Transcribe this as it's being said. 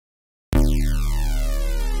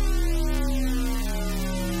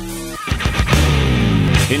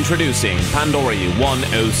Introducing Pandory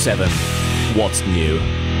 1.0.7. What's new?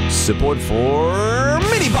 Support for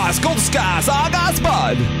Mini Boss Gold Sky Saga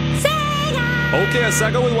Spud. Saga! Okay,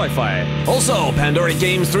 Saga with Wi-Fi. Also, Pandora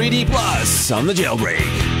Games 3D Plus on the jailbreak.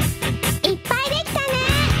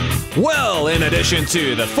 Well, in addition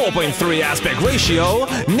to the 4.3 aspect ratio,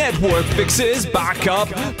 network fixes, backup,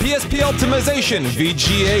 PSP optimization,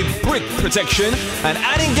 VGA brick protection, and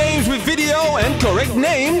adding games with video and correct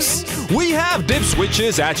names, we have dip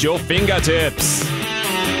switches at your fingertips.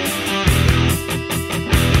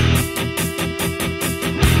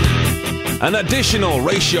 An additional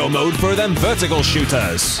ratio mode for them vertical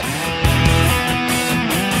shooters.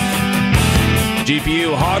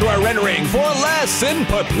 GPU hardware rendering for less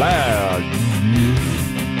input lag.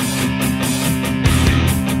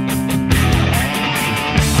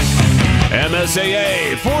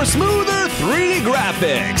 MSAA for smoother 3D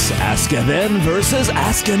graphics. Aska then versus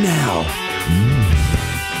Aska now.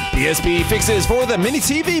 PSP fixes for the mini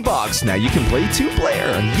TV box. Now you can play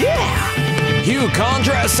 2-player. Yeah! Hue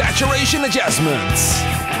contrast saturation adjustments.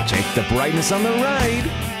 Check the brightness on the right.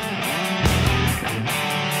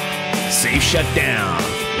 Safe Shutdown.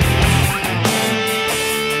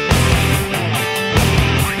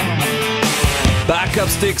 Backup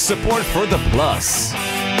stick support for the Plus.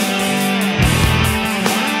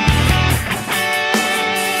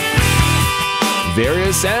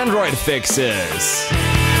 Various Android fixes.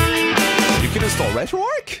 You can install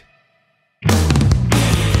RetroArch.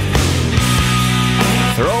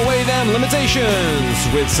 Throw away them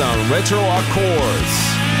limitations with some RetroArch cores.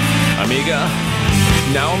 Amiga,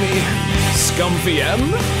 Naomi, Scumfy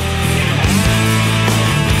M,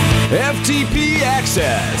 FTP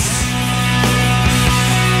access,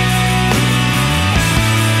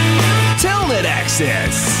 Telnet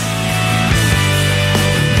access,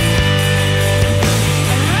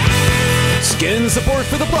 skin support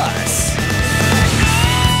for the Plus,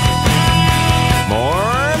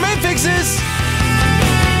 more MAME fixes.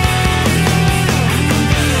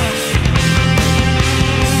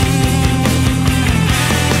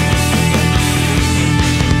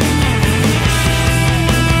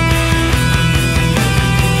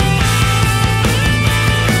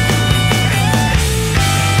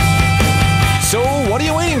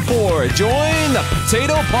 Join the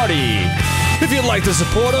potato party. If you'd like to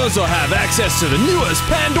support us or have access to the newest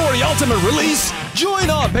Pandory Ultimate release, join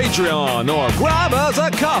our Patreon or grab us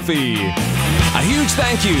a coffee. A huge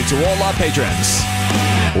thank you to all our patrons.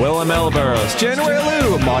 Willem Elbers, January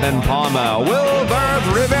Lou, Martin Palmer, Wilbert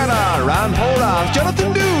Rivera, Ran Poras,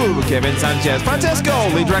 Jonathan Dube, Kevin Sanchez, Francesco,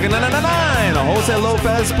 Lee Dragon 999, Jose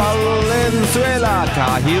Lopez, Palenzuela,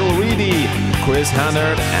 Kahil Reedy, Chris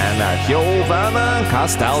Hannard, and Giovanna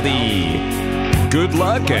Castaldi. Good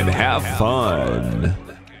luck and have fun.